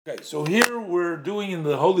Okay, so here we're doing in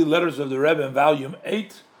the Holy Letters of the Rebbe in Volume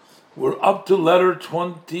 8. We're up to letter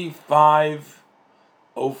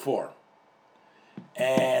 2504.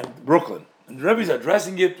 And Brooklyn. And the Rebbe is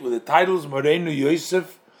addressing it with the titles Moreinu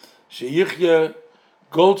Yosef, Sheyichya,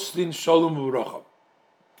 Goldstein, Shalom Uvracha.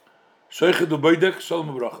 Shoichet Ubeidek, Shalom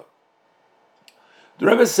Uvracha. The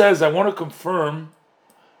Rebbe says, I want to confirm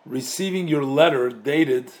receiving your letter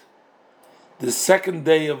dated the second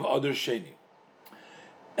day of Adar Sheni.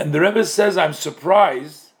 And the Rebbe says, I'm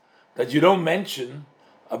surprised that you don't mention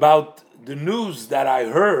about the news that I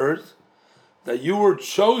heard that you were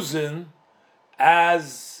chosen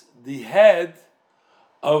as the head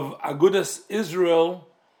of Agudath Israel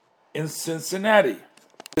in Cincinnati.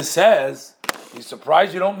 It says, he's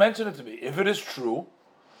surprised you don't mention it to me. If it is true,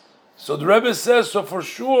 so the Rebbe says, so for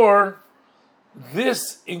sure,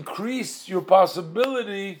 this increased your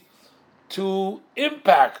possibility to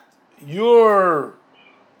impact your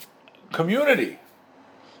community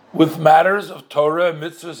with matters of Torah and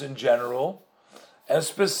mitzvahs in general, and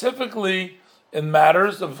specifically in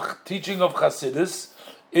matters of teaching of Chassidus,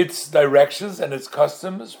 its directions and its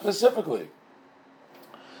customs specifically.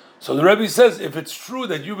 So the Rebbe says, if it's true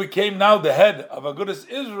that you became now the head of Agudath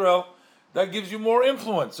Israel, that gives you more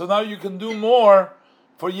influence. So now you can do more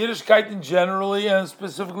for Yiddishkeit in generally and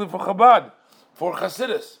specifically for Chabad, for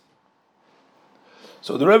Chassidus.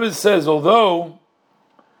 So the Rebbe says, although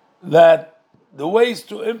that the ways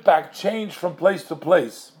to impact change from place to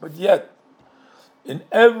place, but yet in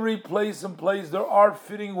every place and place there are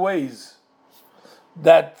fitting ways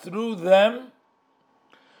that through them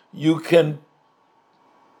you can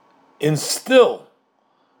instill,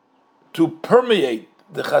 to permeate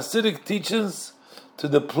the Hasidic teachings to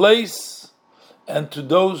the place and to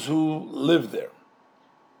those who live there.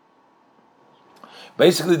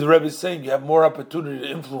 Basically, the Rebbe is saying you have more opportunity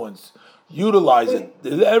to influence. Utilize it.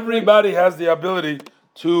 Everybody has the ability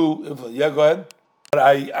to influence. Yeah, go ahead. But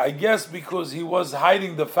I guess because he was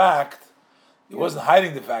hiding the fact, he wasn't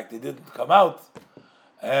hiding the fact, it didn't come out.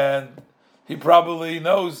 And he probably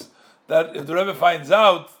knows that if the Rebbe finds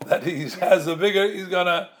out that he has a bigger, he's going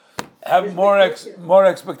to have more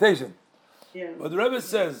expectation. Yeah. But the Rebbe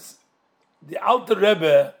says, the Alter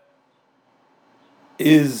Rebbe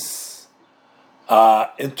is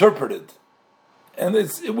interpreted. And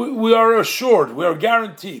we are assured, we are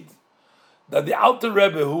guaranteed that the Alter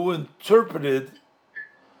Rebbe who interpreted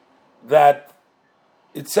that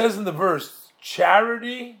it says in the verse,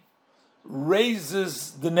 charity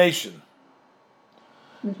raises the nation.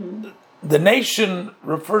 Mm-hmm. The nation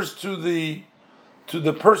refers to the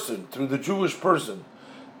person, to the Jewish person.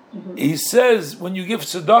 Mm-hmm. He says when you give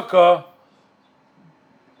tzedakah,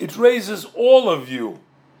 it raises all of you,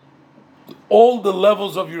 all the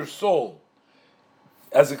levels of your soul,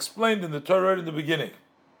 as explained in the Torah in the beginning.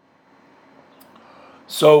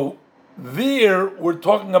 So there we're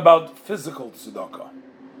talking about physical tzedakah.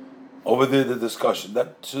 Over there the discussion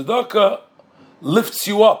that tzedakah lifts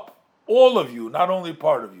you up, all of you, not only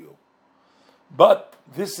part of you. But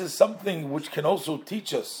this is something which can also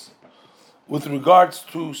teach us with regards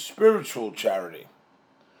to spiritual charity.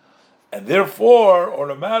 And therefore,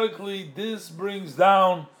 automatically, this brings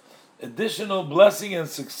down additional blessing and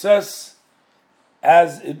success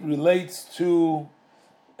as it relates to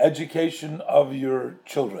education of your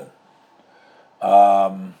children.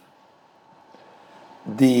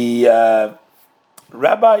 The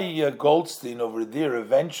Rabbi Goldstein over there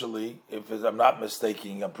eventually, if I'm not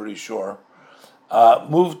mistaken, I'm pretty sure,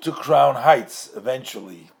 moved to Crown Heights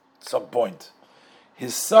eventually, at some point.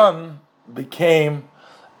 His son became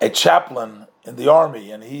a chaplain in the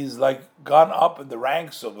army, and he's like gone up in the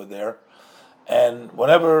ranks over there. And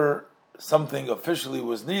whenever something officially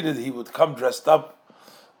was needed, he would come dressed up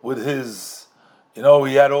with his, he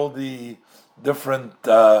had all the different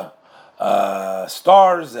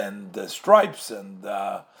stars and stripes and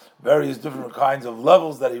various different kinds of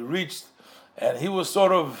levels that he reached. And he was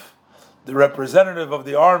sort of the representative of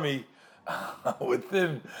the army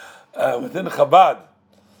within Chabad.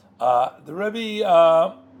 The Rebbe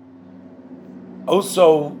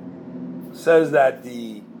also says that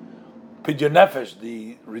the Pidyon Nefesh,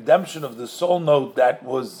 the redemption of the soul note that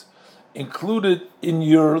was included in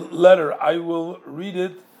your letter, I will read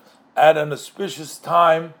it at an auspicious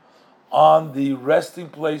time on the resting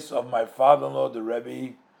place of my father-in-law, the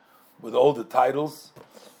Rebbe, with all the titles.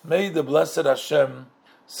 May the blessed Hashem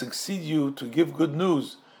succeed you to give good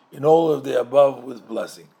news in all of the above with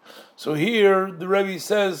blessing. So here the Rebbe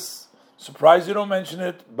says, surprised you don't mention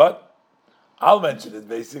it, but I'll mention it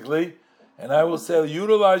basically, and I will say,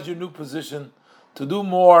 utilize your new position to do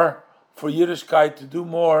more for Yiddishkeit, to do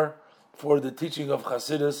more for the teaching of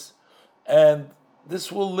Hasidus, and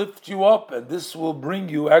this will lift you up, and this will bring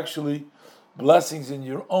you actually blessings in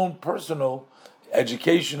your own personal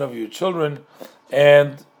education of your children.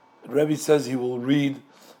 And Rebbe says he will read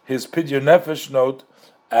his Pidyon Nefesh note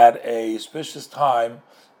at a auspicious time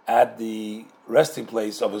at the resting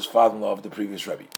place of his father-in-law of the previous Rebbe.